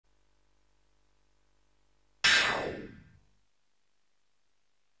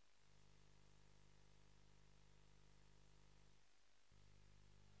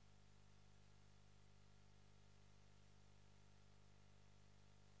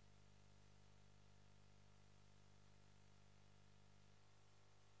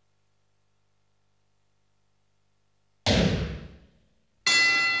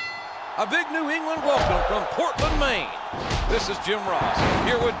A big New England welcome from Portland, Maine. This is Jim Ross,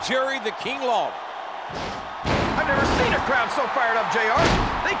 here with Jerry the King Lawler. I've never seen a crowd so fired up, JR.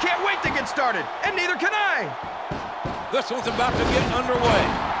 They can't wait to get started, and neither can I. This one's about to get underway,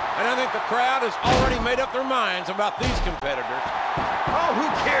 and I think the crowd has already made up their minds about these competitors. Oh, who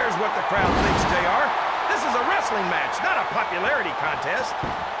cares what the crowd thinks, JR? This is a wrestling match, not a popularity contest.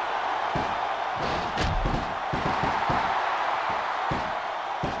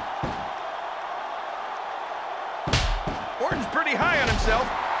 Orton's pretty high on himself,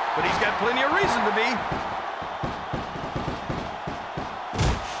 but he's got plenty of reason to be.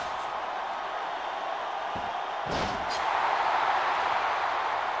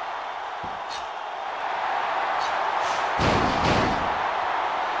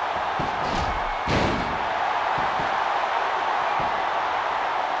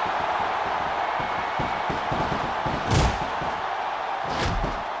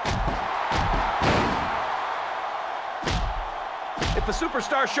 If the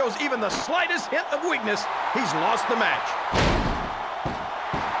superstar shows even the slightest hint of weakness, he's lost the match.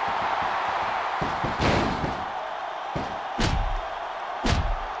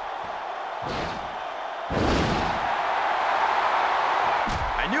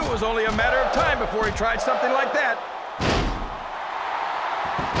 I knew it was only a matter of time before he tried something like that.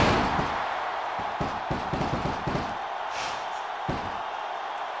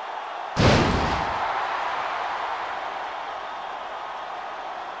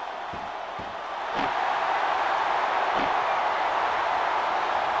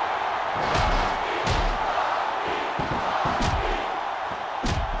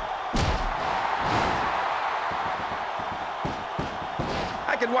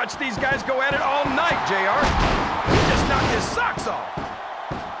 I could watch these guys go at it all night, JR. He just knocked his socks off.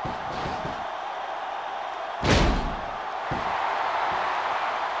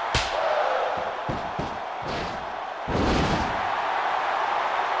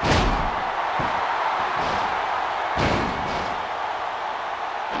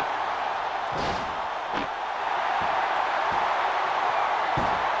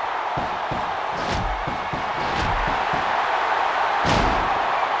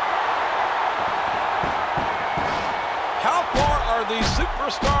 Are these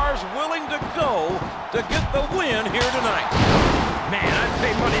superstars willing to go to get the win here tonight? Man, I'd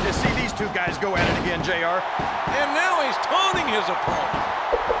pay money to see these two guys go at it again, JR. And now he's taunting his opponent.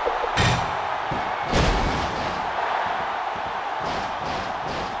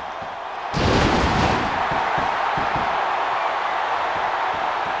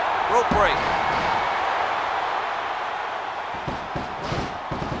 Rope break.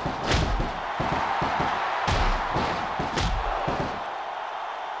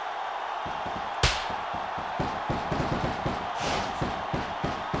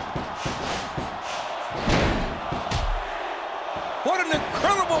 What an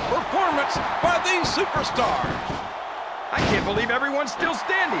incredible performance by these superstars. I can't believe everyone's still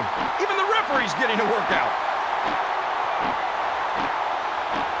standing. Even the referee's getting a workout.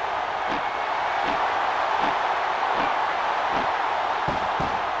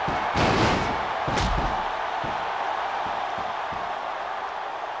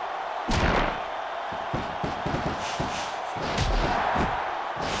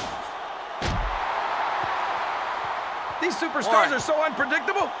 These superstars are so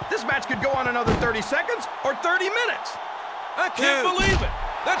unpredictable, this match could go on another 30 seconds or 30 minutes. I can't believe it.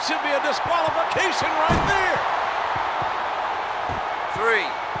 That should be a disqualification right there. 3.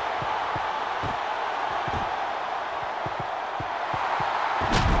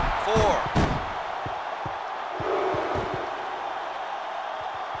 4.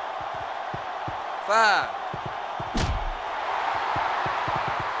 5.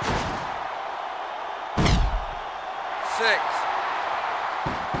 6.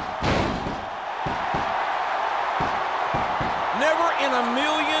 Never in a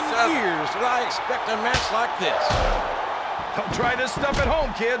million years did I expect a match like this. Don't try this stuff at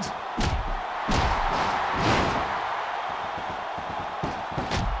home, kids.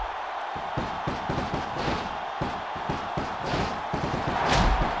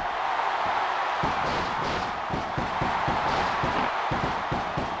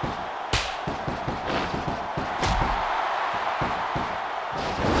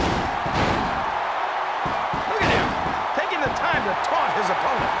 Time to taunt his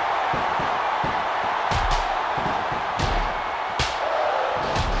opponent.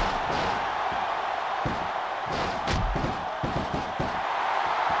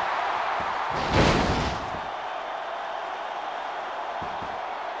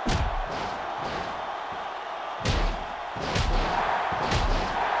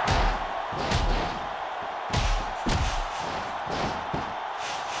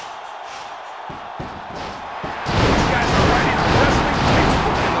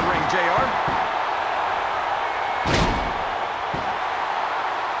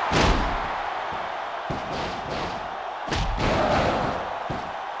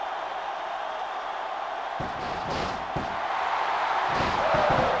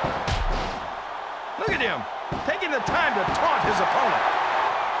 his opponent.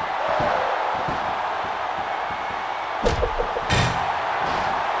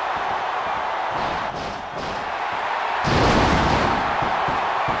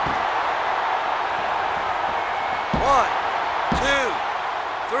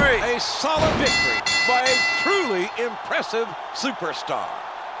 A solid victory by a truly impressive superstar.